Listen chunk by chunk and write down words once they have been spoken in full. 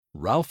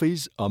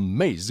Ralphie's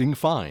Amazing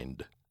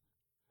Find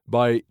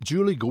by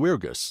Julie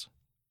Guirgis,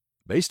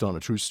 based on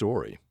a true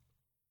story.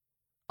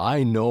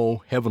 I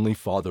know Heavenly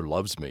Father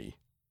loves me.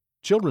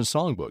 Children's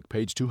Songbook,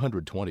 page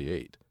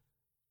 228.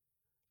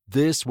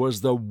 This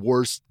was the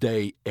worst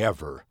day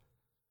ever.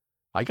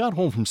 I got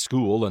home from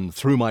school and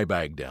threw my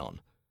bag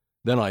down.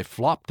 Then I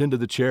flopped into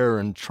the chair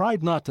and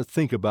tried not to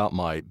think about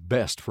my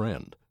best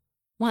friend.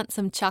 Want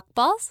some chalk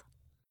balls?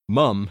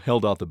 Mum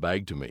held out the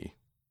bag to me.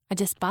 I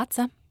just bought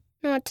some.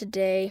 Not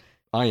today,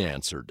 I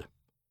answered.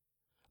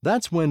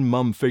 That's when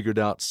Mum figured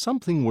out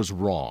something was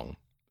wrong.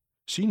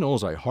 She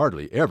knows I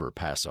hardly ever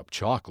pass up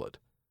chocolate.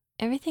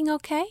 Everything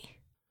okay?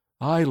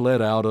 I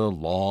let out a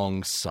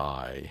long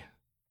sigh.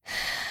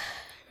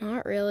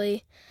 Not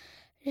really.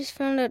 I just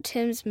found out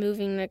Tim's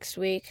moving next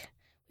week.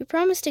 We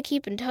promised to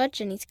keep in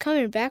touch and he's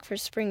coming back for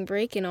spring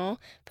break and all,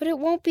 but it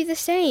won't be the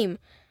same.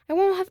 I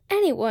won't have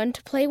anyone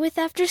to play with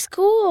after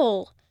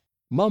school.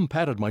 Mum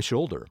patted my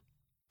shoulder.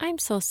 I'm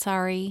so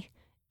sorry.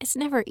 It's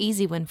never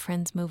easy when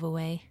friends move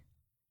away.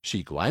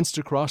 She glanced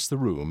across the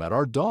room at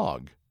our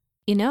dog.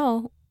 You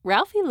know,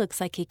 Ralphie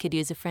looks like he could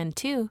use a friend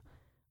too.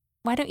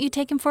 Why don't you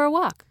take him for a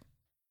walk?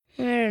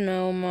 I don't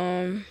know,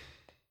 Mom.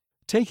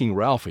 Taking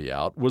Ralphie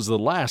out was the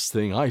last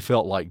thing I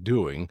felt like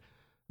doing,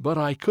 but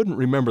I couldn't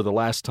remember the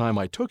last time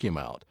I took him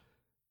out,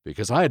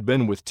 because I had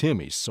been with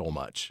Timmy so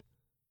much.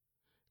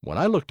 When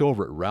I looked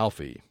over at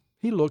Ralphie,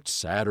 he looked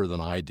sadder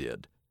than I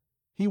did.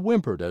 He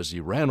whimpered as he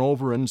ran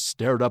over and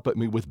stared up at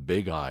me with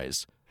big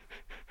eyes.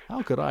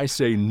 How could I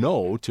say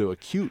no to a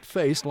cute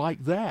face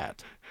like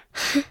that?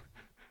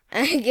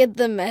 I get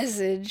the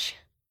message.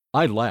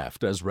 I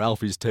laughed as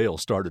Ralphie's tail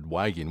started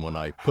wagging when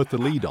I put the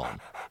lead on.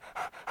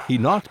 He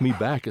knocked me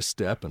back a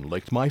step and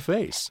licked my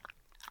face.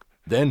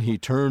 Then he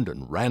turned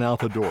and ran out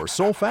the door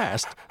so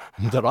fast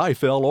that I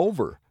fell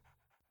over.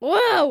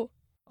 Whoa!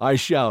 I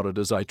shouted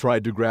as I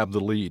tried to grab the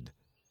lead.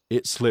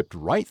 It slipped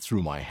right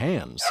through my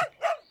hands.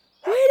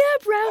 Wait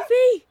up,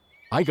 Ralphie!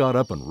 I got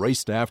up and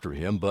raced after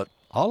him, but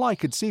all I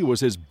could see was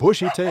his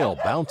bushy tail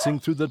bouncing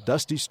through the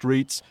dusty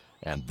streets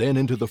and then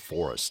into the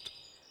forest.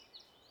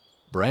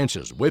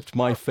 Branches whipped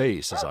my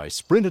face as I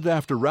sprinted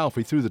after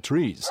Ralphie through the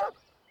trees.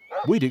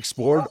 We'd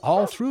explored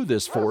all through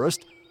this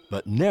forest,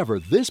 but never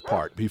this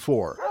part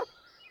before.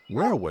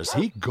 Where was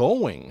he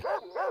going?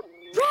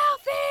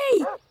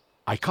 Ralphie!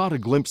 I caught a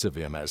glimpse of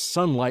him as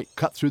sunlight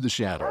cut through the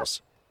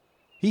shadows.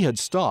 He had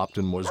stopped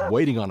and was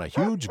waiting on a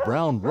huge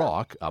brown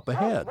rock up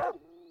ahead.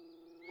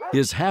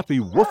 His happy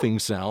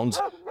woofing sounds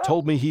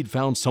told me he'd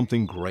found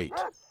something great.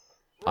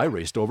 I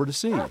raced over to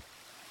see.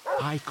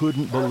 I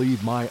couldn't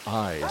believe my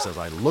eyes as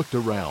I looked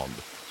around.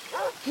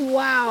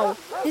 Wow,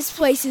 this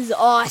place is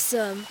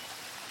awesome.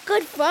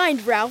 Good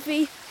find,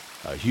 Ralphie.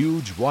 A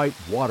huge white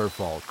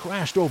waterfall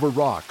crashed over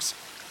rocks.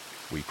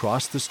 We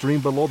crossed the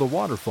stream below the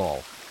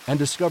waterfall and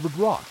discovered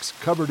rocks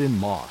covered in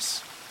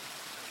moss.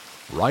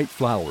 Bright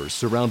flowers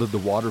surrounded the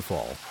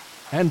waterfall,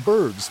 and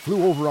birds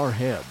flew over our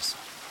heads.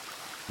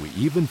 We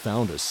even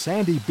found a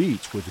sandy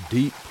beach with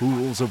deep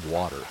pools of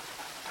water,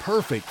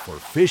 perfect for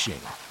fishing.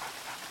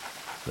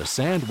 The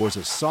sand was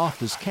as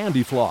soft as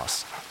candy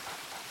floss.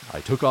 I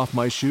took off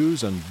my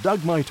shoes and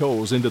dug my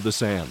toes into the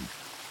sand.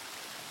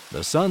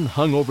 The sun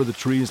hung over the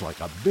trees like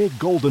a big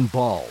golden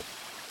ball.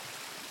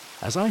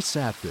 As I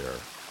sat there,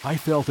 I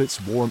felt its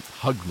warmth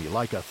hug me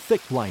like a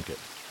thick blanket.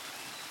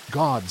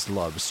 God's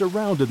love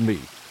surrounded me,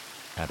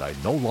 and I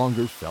no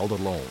longer felt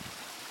alone.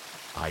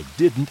 I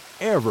didn't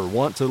ever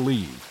want to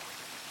leave.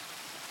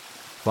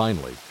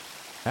 Finally,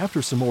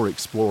 after some more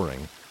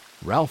exploring,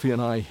 Ralphie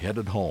and I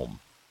headed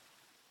home.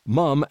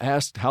 Mum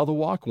asked how the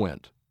walk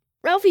went.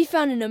 Ralphie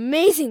found an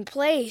amazing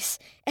place.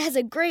 It has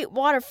a great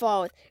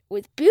waterfall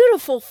with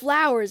beautiful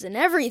flowers and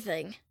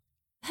everything.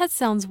 That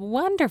sounds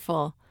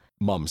wonderful,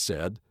 Mum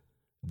said.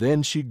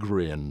 Then she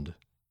grinned.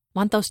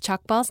 Want those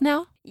chalk balls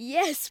now?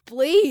 Yes,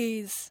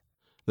 please.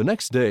 The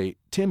next day,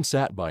 Tim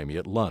sat by me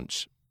at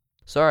lunch.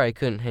 Sorry I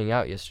couldn't hang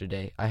out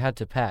yesterday. I had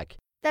to pack.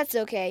 That's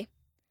okay.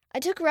 I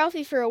took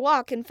Ralphie for a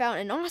walk and found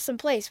an awesome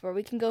place where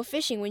we can go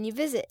fishing when you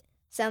visit.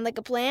 Sound like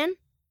a plan?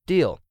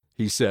 Deal,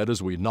 he said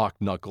as we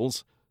knocked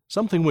knuckles,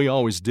 something we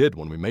always did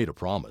when we made a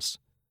promise.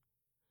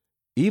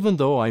 Even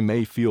though I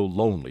may feel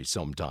lonely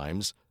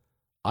sometimes,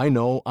 I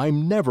know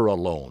I'm never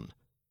alone.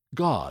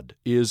 God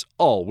is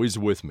always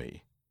with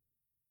me.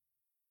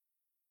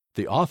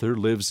 The author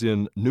lives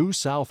in New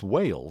South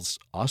Wales,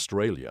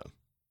 Australia.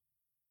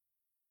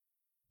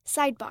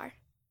 Sidebar.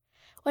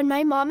 When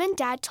my mom and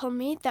dad told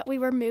me that we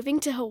were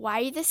moving to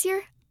Hawaii this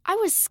year, I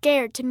was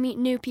scared to meet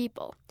new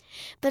people.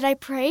 But I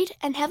prayed,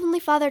 and Heavenly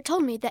Father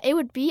told me that it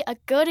would be a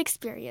good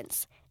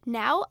experience.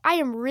 Now I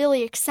am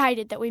really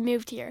excited that we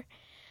moved here.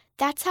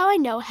 That's how I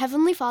know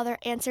Heavenly Father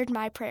answered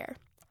my prayer.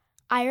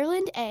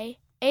 Ireland A,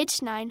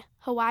 age 9,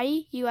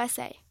 Hawaii,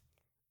 USA.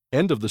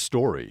 End of the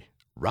story.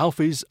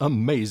 Ralphie's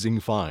Amazing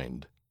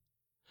Find.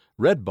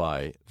 Read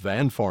by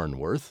Van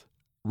Farnworth,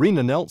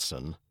 Rena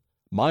Nelson,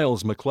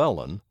 Miles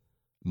McClellan,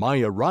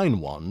 Maya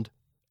Reinwand,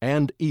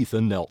 and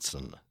Ethan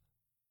Nelson.